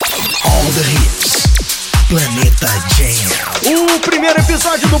Planeta Jamm. O primeiro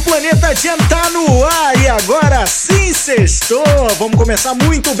episódio do Planeta Jamm tá no ar e agora sim sextou. Vamos começar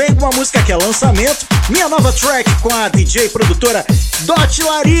muito bem com uma música que é lançamento. Minha nova track com a DJ produtora Dot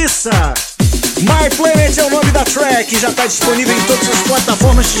Larissa. My Planet é o nome da track, já tá disponível em todas as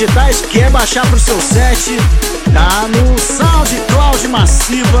plataformas digitais. Quer baixar pro seu set? Tá no SoundCloud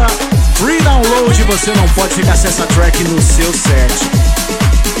Massiva. Free download, você não pode ficar sem essa track no seu set.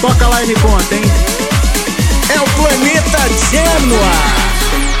 Toca lá e me conta, hein? É o Planeta Jamm no ar.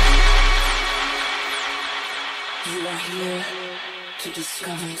 You are here to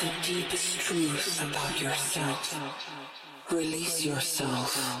discover the deepest truth about yourself. Release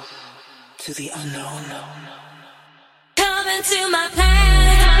yourself to the unknown. Come into my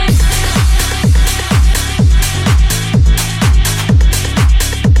planet.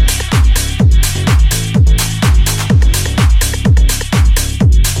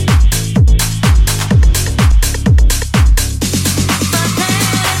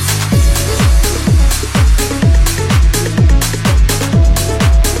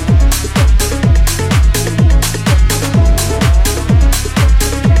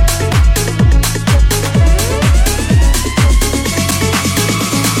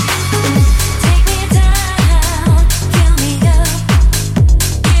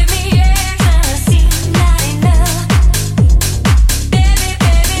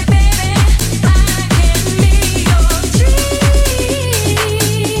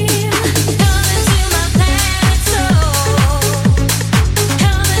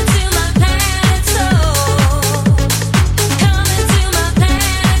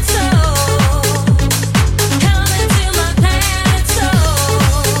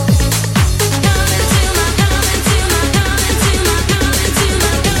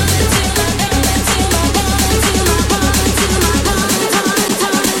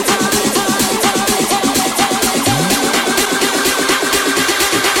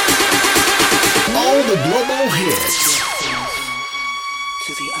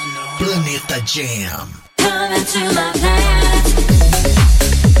 Planeta Jamm. Come into my planet.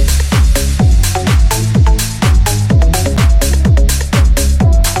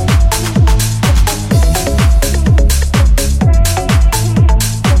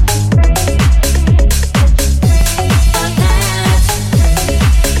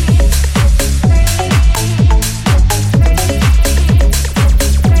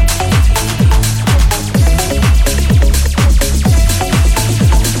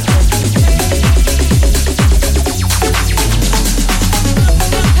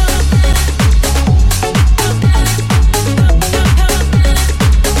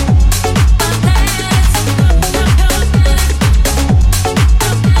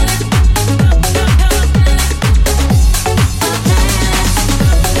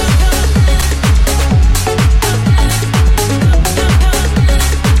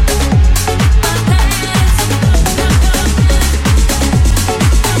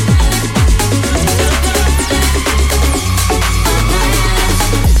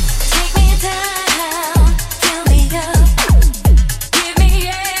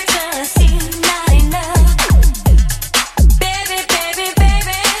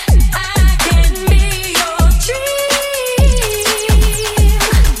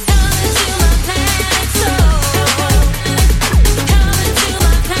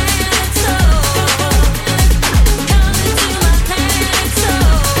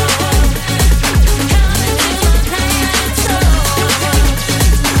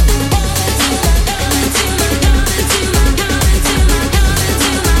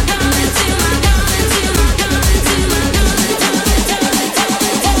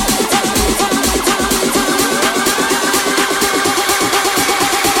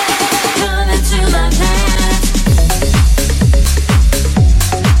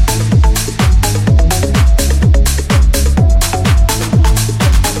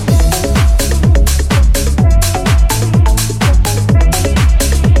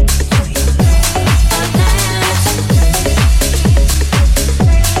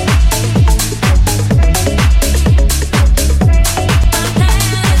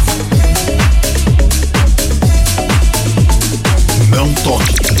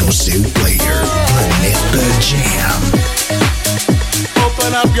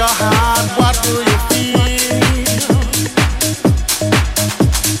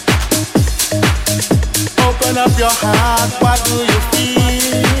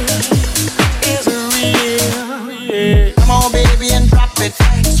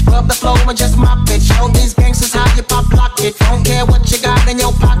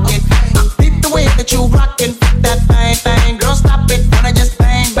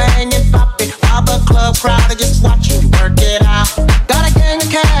 Crowd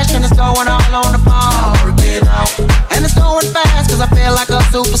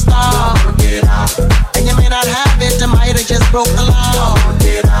broke the law.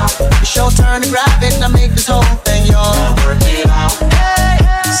 It's your turn to grab it, now make this whole thing yours. Work it out.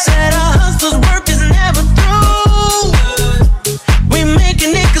 Said a hustler's work is never through. We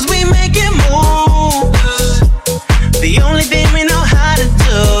making it 'cause we make it move. The only thing we know how to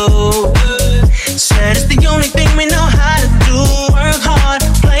do. Said it's the only thing we know how to do. Work hard,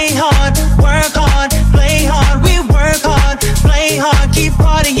 play hard, work hard, play hard. We work hard, play hard, keep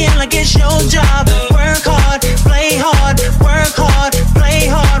partying like it's your job. Work hard, play hard, work hard, play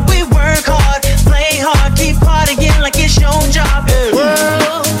hard. We work hard, play hard, keep partying like it's your job.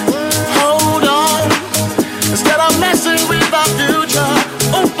 Well, hold on. Instead of messing with our future,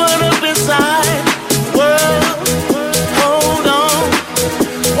 open up inside. Well, hold on.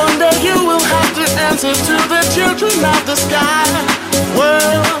 One day you will have to answer to the children of the sky.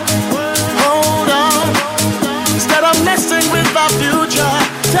 Well, hold on. Instead of messing with our future,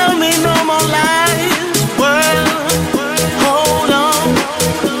 tell me no more lies. Well, hold on.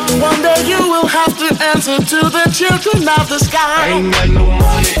 One day you will have to answer to the children of the sky. I ain't got no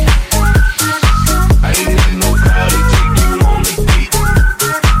money. I ain't got no car to take you on the beat.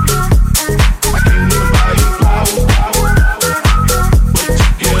 I can't even buy you flowers, but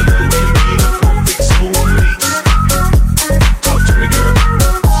together we be the perfect soulmates. Talk to me, girl.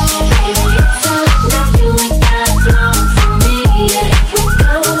 Now you ain't got long for me. If we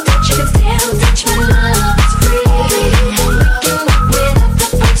go, that you can still touch my love. It's free. We can work without the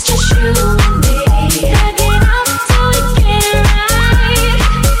breaks, just you and me. Dragging out till we get it right.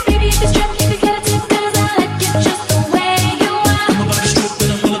 Baby, if it's drunk, you can get it too, 'cause I like it just the way you are. I'm about to strip and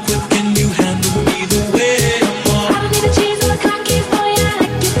I'm gonna quit. Can you handle me the way I'm on? I don't need the cheese or the car keys, boy, I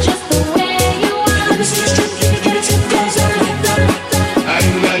like it just the way you are. Let me see you strip, you can get it too, 'cause I like that. I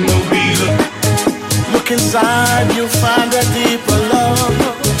ain't got no visa. Look inside, you'll find a deeper love.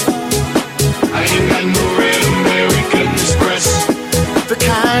 I ain't got no red American Express. The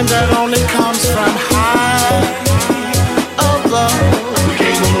kind that only comes from high above. We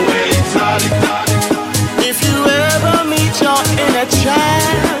can't go nowhere exotic. If you ever meet your inner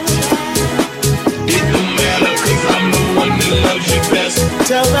child, It don't matter 'cause I'm the one that loves you best.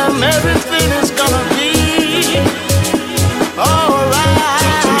 tell them everything is gonna be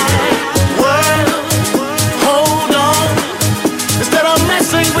alright. Well, hold on. Instead of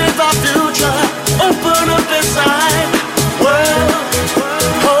messing with our future, open up inside. Well,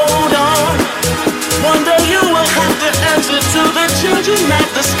 hold on. One day you will have to answer to the children of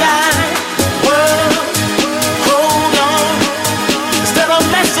the sky. Well, hold on. Instead of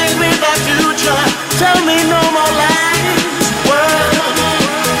messing with our future, tell me no more lies. Well,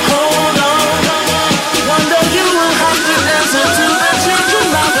 hold on. One day you will have to answer to the children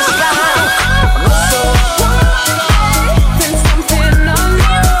of the sky. Then something on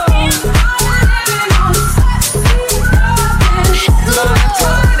you.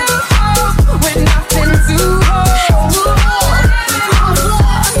 With nothing to hold.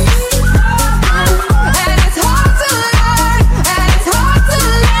 And it's hard to learn, and it's hard to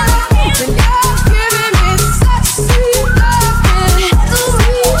love. When you're giving me such sweet loving, sweet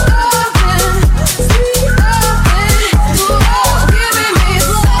loving, sweet loving. Oh, giving me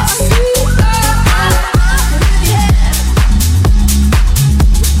such sweet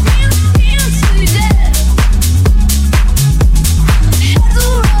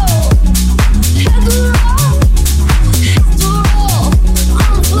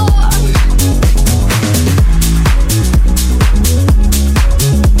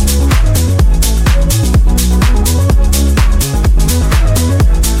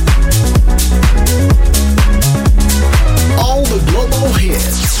All the global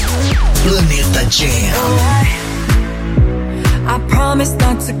hits. Planeta Jamm. I promise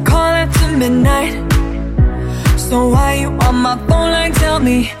not to call after midnight. So why you on my phone line? Tell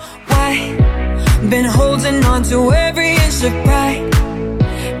me why. Been holding on to every inch of pride.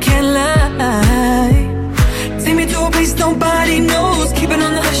 Can't lie. Take me to a place nobody knows. Keep it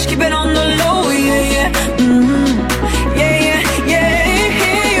on the hush, keep it on the low. Yeah, yeah. Yeah, yeah,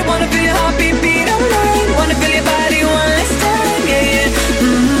 yeah. You wanna feel your heartbeat beat on mine. Wanna feel your body one last time. Yeah, yeah.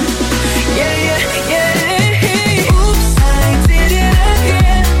 Yeah, yeah, yeah. Oops, I did it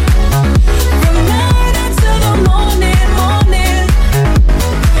again. From night until the morning, morning.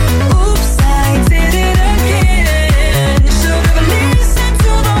 Oops, I did it again. Should've listened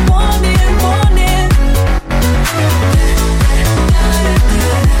to the warning, warning. Da, da,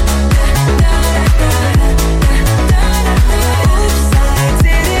 da, da, da, da, da.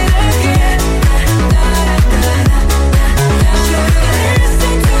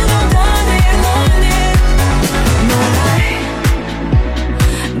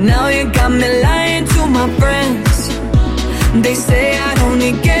 I'd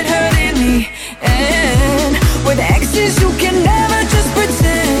only get hurt in the end. With exes you can never just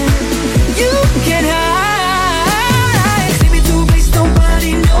pretend you can hide. Take me to a place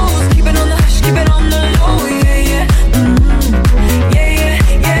nobody knows. Keep it on the hush, keep it on the low. Yeah, yeah, yeah, yeah,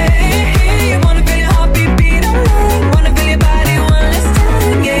 yeah. You wanna feel your heartbeat beat all night. Wanna feel your body one last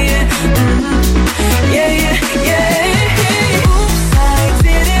time. Yeah, yeah, yeah, yeah, yeah. Oops, I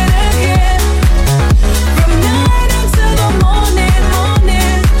did it again. From night until the morning,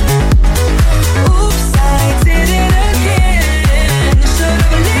 morning. Oops, I did it again.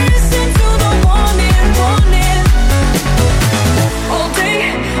 Should've listened to the warning, warning. All day,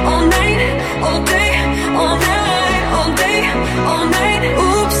 all night, all day, all night, all day, all night.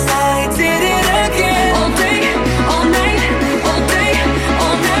 Oops, I did it again. All day, all night, all day,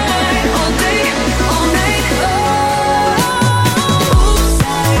 all night, all day, all night. Oh, oops,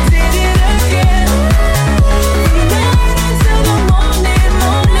 I did it again. From night until the morning,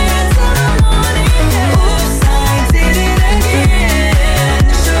 morning, till the morning. Oops, I did it again.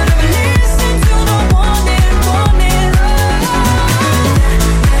 Should've listened to the warning, warning.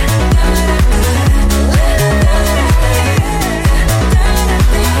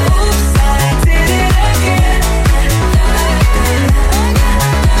 Oops, I did it again.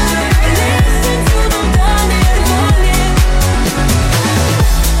 Listen to the warning, warning.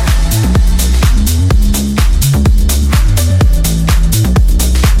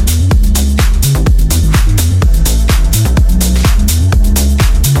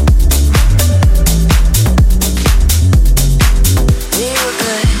 We were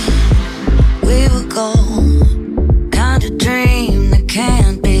good, we were gold. Kind of dream that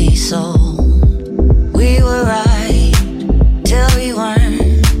can't be sold. We were right till we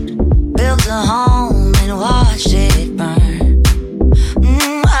weren't. Built a home and watched it burn.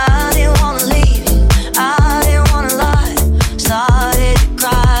 I didn't wanna leave you, I didn't wanna lie. Started to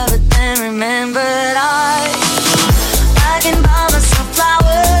cry, but then remembered I can buy myself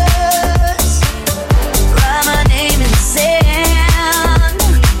flowers, write my name in the sand,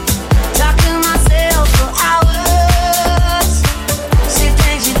 talk to myself for hours, see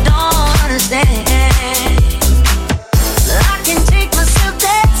things you don't understand. I can take myself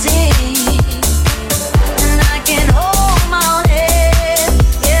dancing, and I can hold my own head.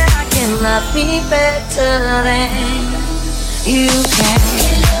 Yeah, I can love me better than you can.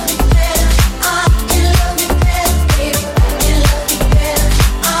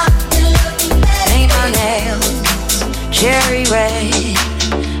 Paint my nails cherry red,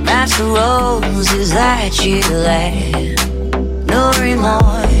 match the roses that you left. No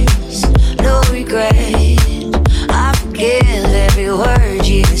remorse, no regret. I forgive every word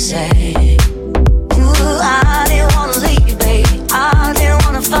you said. Ooh, I didn't wanna leave, baby, I didn't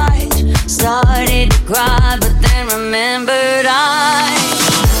wanna fight. Started to cry, but then remembered I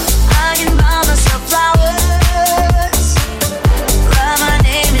can buy myself flowers, write my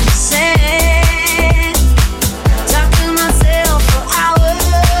name in the sand, talk to myself for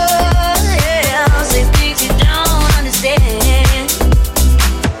hours, yeah, say things you don't understand.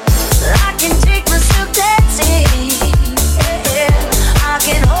 I can take myself dancing, yeah, I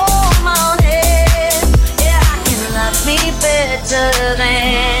can hold my own head, yeah, I can love me better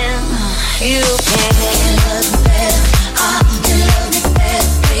than you can. Love me better, you love me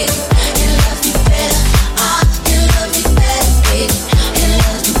better, baby. You love me better, you love me better, baby. You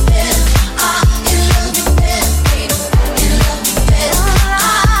love me better, you love me better, baby. You love me better.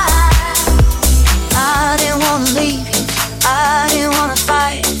 I didn't wanna leave you, I didn't wanna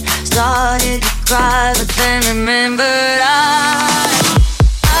fight. Started to cry, but then remembered I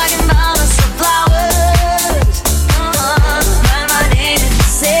can buy myself flowers, write my name in the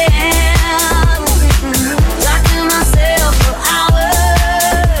sand, talk to myself for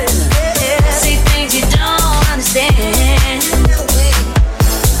hours, yeah, see things you don't understand.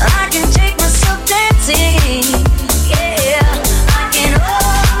 I can take myself dancing, yeah, I can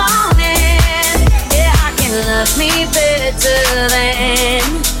hold my own hand, yeah, I can love me better than,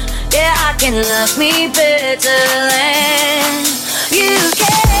 yeah, I can love me better than you can.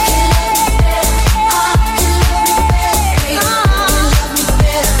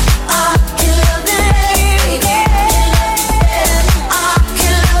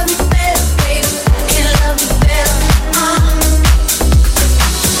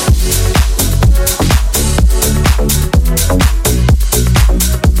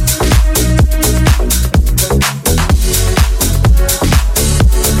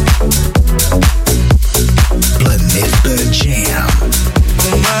 Planeta Jamm.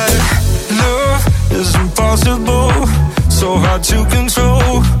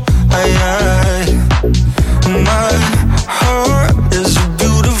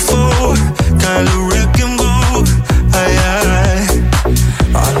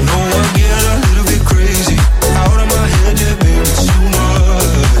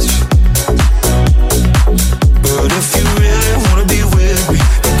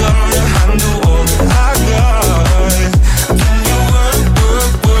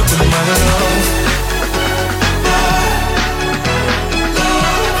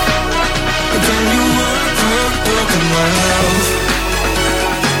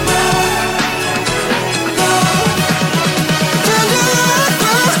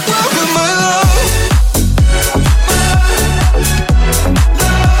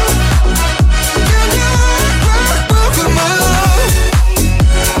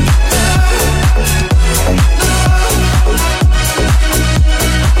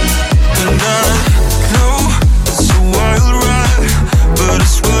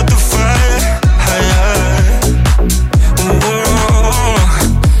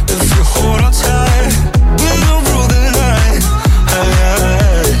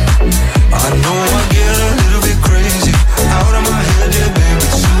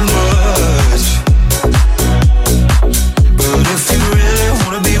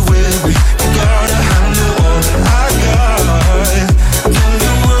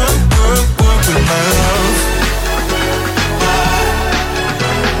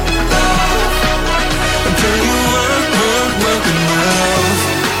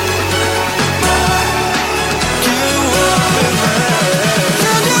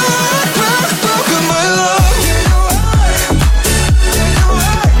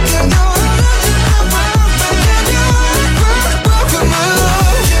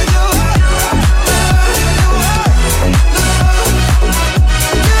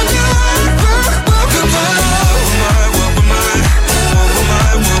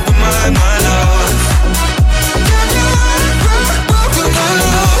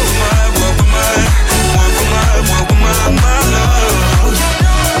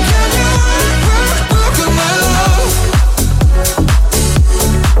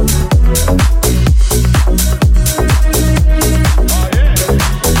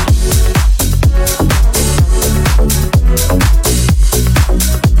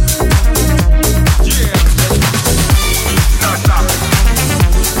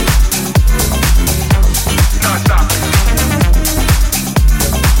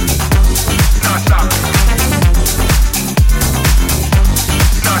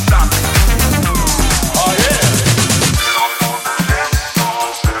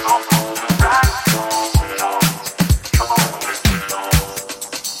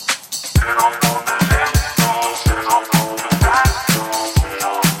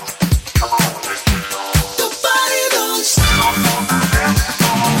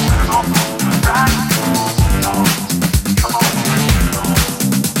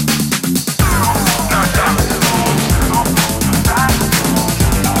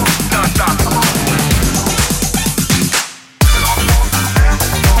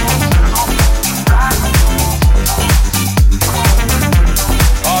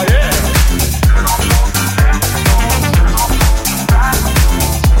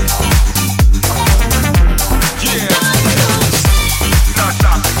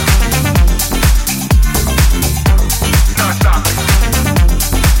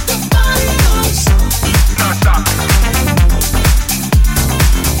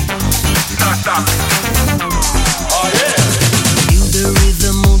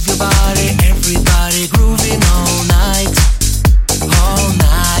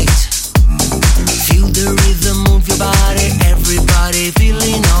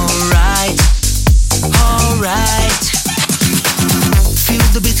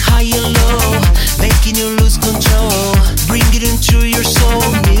 your soul,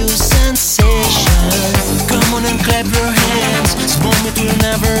 new sensation. Come on and clap your hands, this moment will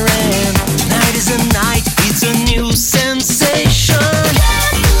never end. Tonight is a night, it's a new sensation.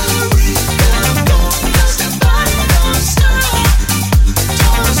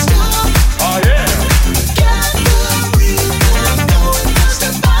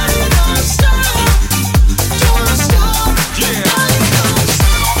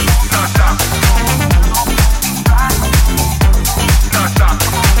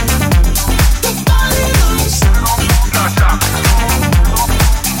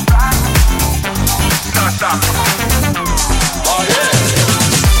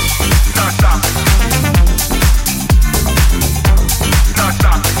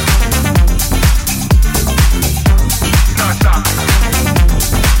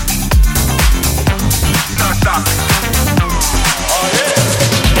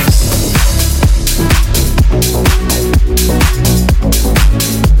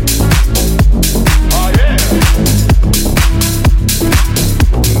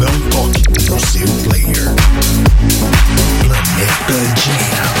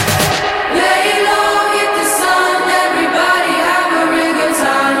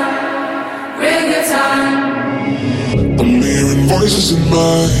 Voices in my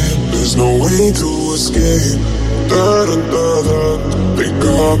head, there's no way to escape. Da da da da, they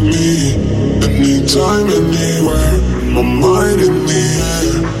got me. Anytime, anywhere, my mind in the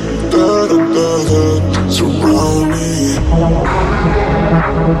air. Da da da da, surround me.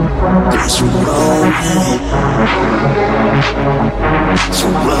 They surround me.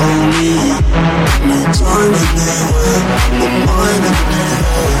 Surround me. Anytime, anywhere, my mind in the air.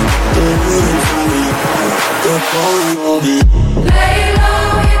 They're waiting for me. They're calling on me. Lay low,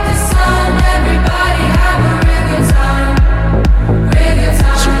 hit the sun, everybody have a real good time. Real good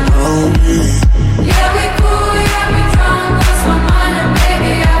time. Surround me. Yeah, we cool, yeah, we drunk, lost my mind and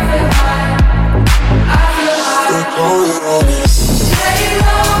baby, I feel high. I feel high. They're calling on me. Lay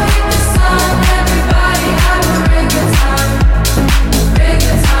low, hit the sun, everybody have a real good time. Real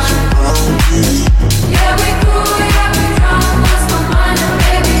good time. Surround me. Yeah, we cool, yeah, we drunk, lost my mind and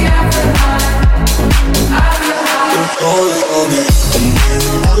baby, I feel high. I feel high. They're calling on me. I'm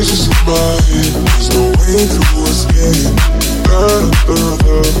hearing voices in my head. There's no way to escape. Da da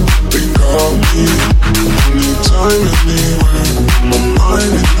da, they got me. Anytime, anywhere, my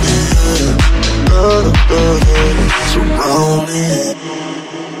mind in the air. Da da da, surround me.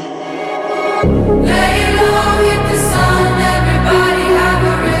 Lay low, hit the sun, everybody have a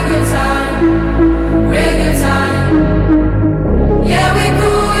real good time. Real good time. Yeah, we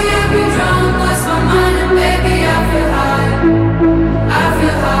cool, yeah, we drunk, lost my mind and baby, I feel high. I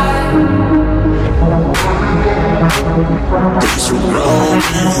feel high. They surround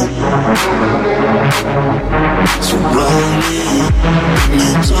me. Surround me.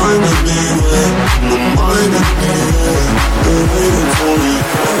 Anytime, anywhere, my mind in the air. They're waiting for me.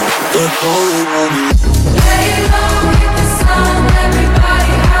 They're calling on me. Lay low, hit the sun,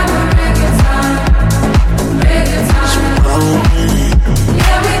 everybody have a real good time. Real good time. Surround me.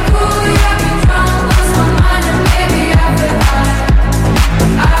 Yeah, we cool, yeah, we drunk, lost my mind and baby, I feel high.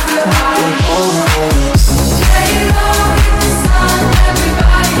 I feel high. They're calling on me. Lay low, hit the sun,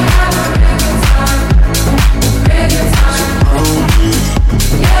 everybody have a real good time. Real good time. Surround me.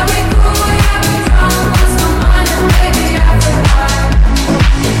 Yeah, we cool, yeah, we drunk, lost my mind and baby, I feel high.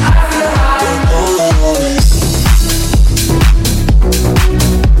 I feel high. They're calling on me.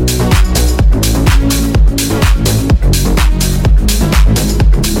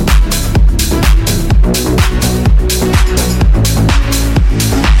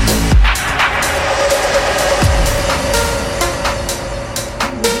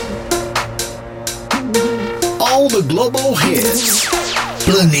 All the global hits.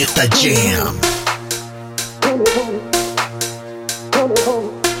 Planeta Jamm.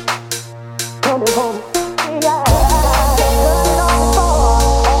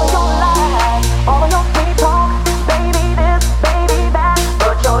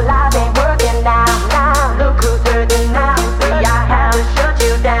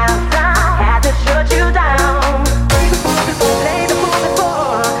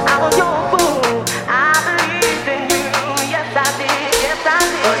 Yes, I did.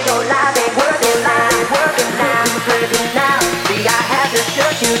 But your life ain't working.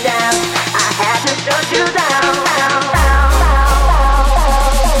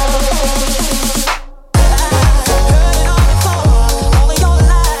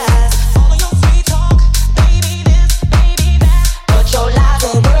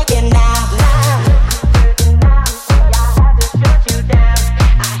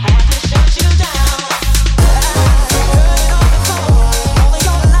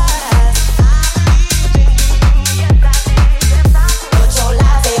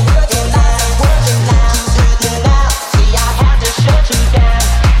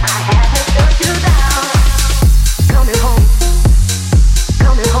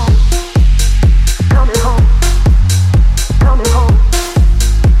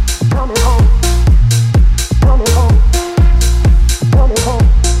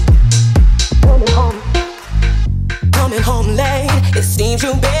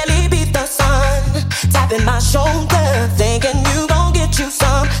 barely beat the sun. Tapping my shoulder, thinking you gon' get you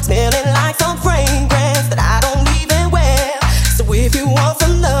some. Smelling like some fragrance that I don't even wear. So if you want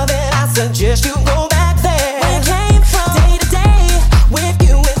some loving, I suggest you go back there. Where it came from, day to day, with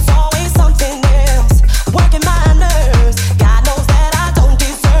you it's always something else. Working my nerves, God knows that I don't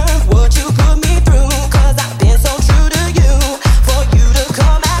deserve what you put me through. Cause I've been so true to you, for you to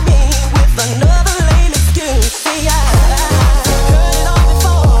come at me with another lame excuse. See, I heard it all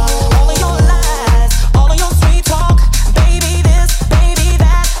before, all of your lies, all of your sweet talk. Baby this, baby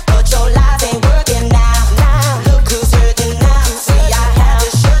that, but your lies ain't working now. Look who's hurting now. See, I had to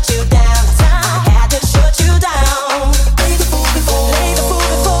shut you down. I had to shut you down. Play the fool before,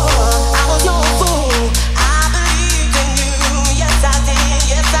 I was your fool. I believed in you, yes I did.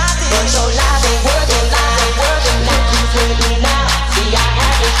 But your lies ain't working now. Look who's hurting now. See, I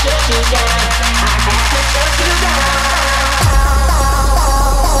had to shut you down. I had to shut you down.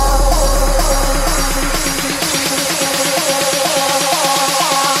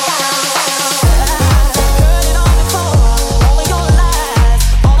 Heard it all before, all of your lies,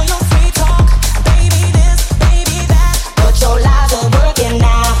 all of your sweet talk. Baby this, baby that, but your lies ain't working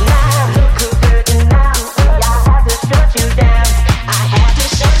now. Look who's hurting now. See, I had to shut you down. I had to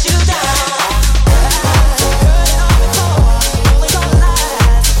shut you down. Heard it all before, all of your lies.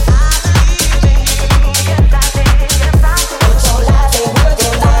 I believed in you, yes I did. But your lies ain't working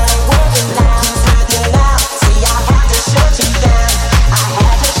now. Look who's hurting now. See, I had to shut you down. I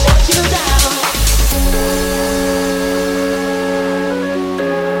had to shut you down.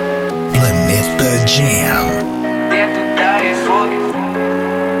 Planeta Jamm. Dentro da evoque.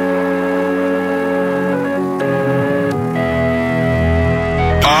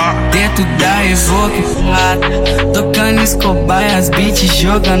 Dentro da evoque, tocando escobaias, beat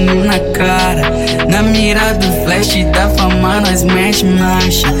jogando na cara. Na mira do flash da fama nós mete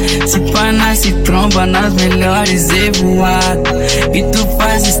marcha. Se pá nós se tromba nas melhores evoadas. E tu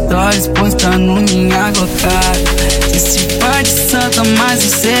faz stories postando minha glocada. Se pá de santa, mas eu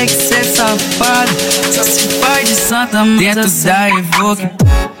sei que cê é safado. Só se pá de santa, mas dentro da evoque.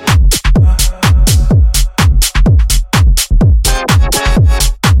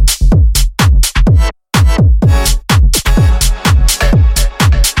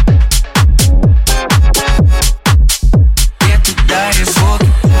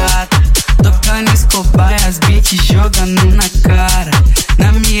 Tocando escobaias, beat jogando na cara.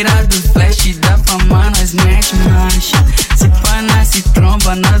 Na mira do flash da fama nós mete marcha. Se pá nós se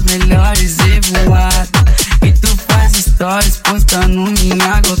tromba nas melhores evoadas. E tu faz stories postando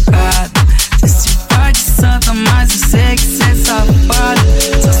minha glocada. Cê se pá de santa, mas eu sei que cê é safado.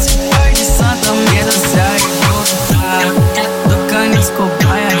 Só se pá de santa, medo sai voltar. Tocando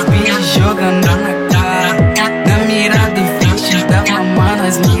escobaias, beat jogando na cara. Na mira do flash da fama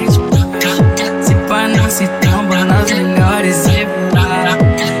nós mete marcha. Se pá não se tromba nas melhores evoadas.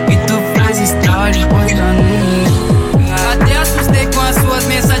 E tu faz stories postando minha. Até assustei com as suas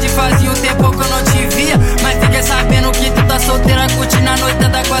mensagens, fazia um tempo que eu não te via. Mas fiquei sabendo que tu tá solteira, curtindo a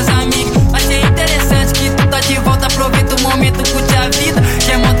noitada com as amigas. Achei interessante que tu tá de volta, aproveita o momento, curte a vida.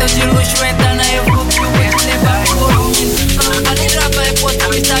 Quer motel de luxo, entra na Evoque, o vento levar por mim. Além de gravar é botar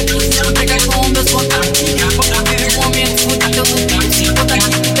o Instagram, se não pegar com meus contatinhos. Vive o momento, fuda teu tudo, se botar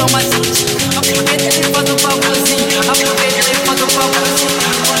aqui, então mais aproveita e faz um favorzinho, aproveita e faz um favorzinho.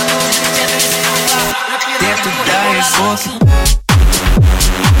 Dentro da Evoque.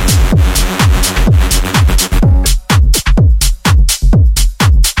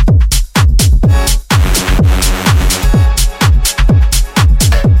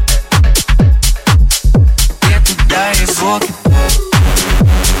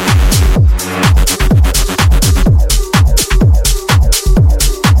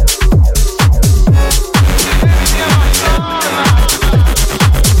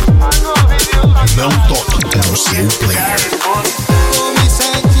 Não toque com o seu player. Tô me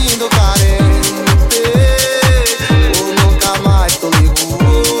sentindo carente, ou nunca mais tô ligado.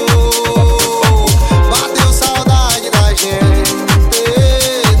 Bateu saudade da gente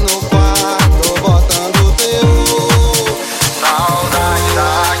no quarto, botando teu. Saudade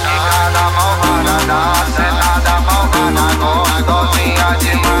da quicada malvada, da sentada malvada, novinha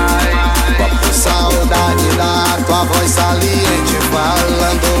demais. Saudade da tua voz saliente,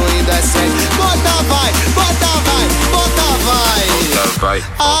 falando indecente. Bota vai, bota vai, bota vai.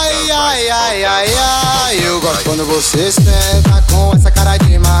 Ai, ai, ai, ai, ai. Eu gosto quando você senta com essa cara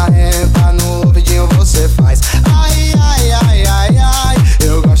de marrenta. No ouvidinho você faz. Ai, ai, ai, ai, ai.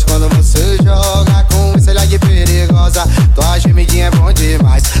 Eu gosto quando você joga com esse olhar de perigosa. Tua gemidinha é bom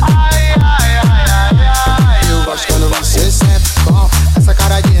demais. Ai, ai, ai, ai, ai. Eu gosto quando você senta com essa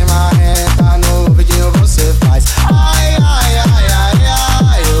cara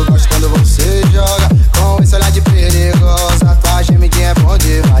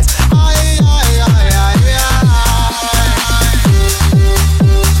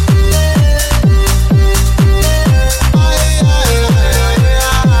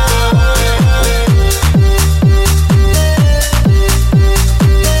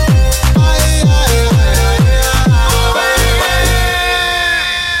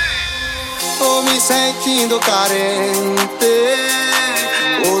sentindo carente.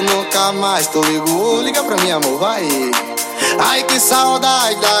 Ou nunca mais tu ligou, liga pra mim, amor, vai. Ai, que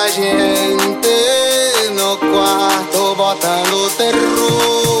saudade da gente no quarto botando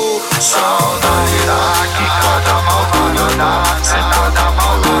terror. Saudade da quicada malvada, sentada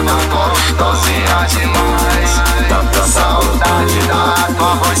malvada, gostosinha demais. Tanta saudade da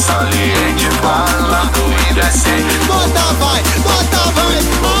tua voz saliente, falando e descendo. Bota vai,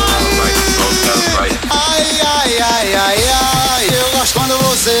 ai, ai, ai, ai, ai. Eu gosto quando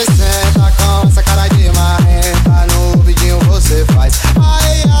você senta com essa cara de marrenta. No ouvidinho você faz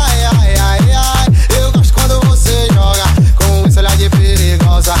ai, ai, ai, ai, ai. Eu gosto quando você joga com esse olhar de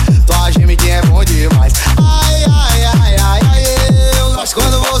perigosa. Tua gemidinha é bom demais. Ai, ai, ai, ai, ai. Eu gosto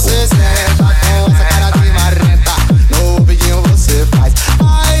quando você senta com essa cara de marrenta. No ouvidinho você faz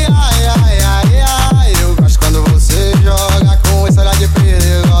ai, ai, ai, ai, ai. Eu gosto quando você joga com esse olhar de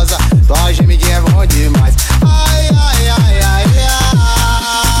perigosa. Tua gemidinha é bom demais. Ai, ai, ai, ai, ai.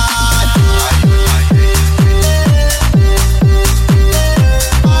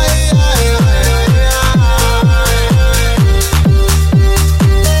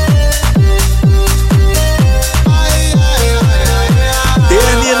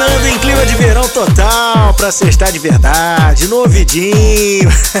 Terminando em clima de verão total, pra sextar de verdade, no ouvidinho.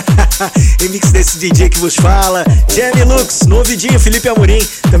 Remix desse DJ que vos fala, Jammy Lux, no ouvidinho, Felipe Amorim.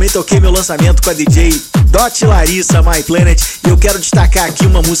 Também toquei meu lançamento com a DJ Dot Larissa, My Planet. E eu quero destacar aqui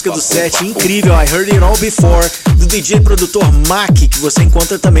uma música do set incrível, I Heard It All Before, do DJ produtor Mac, que você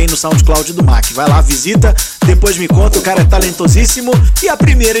encontra também no SoundCloud do Mac. Vai lá, visita, depois me conta, o cara é talentosíssimo. E a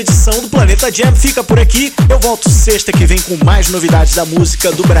primeira edição do Planeta Jamm fica por aqui. Eu volto sexta que vem com mais novidades da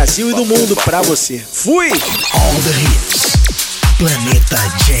música do Brasil e do mundo pra você. Fui! All the hits. Planeta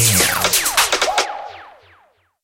Jamm.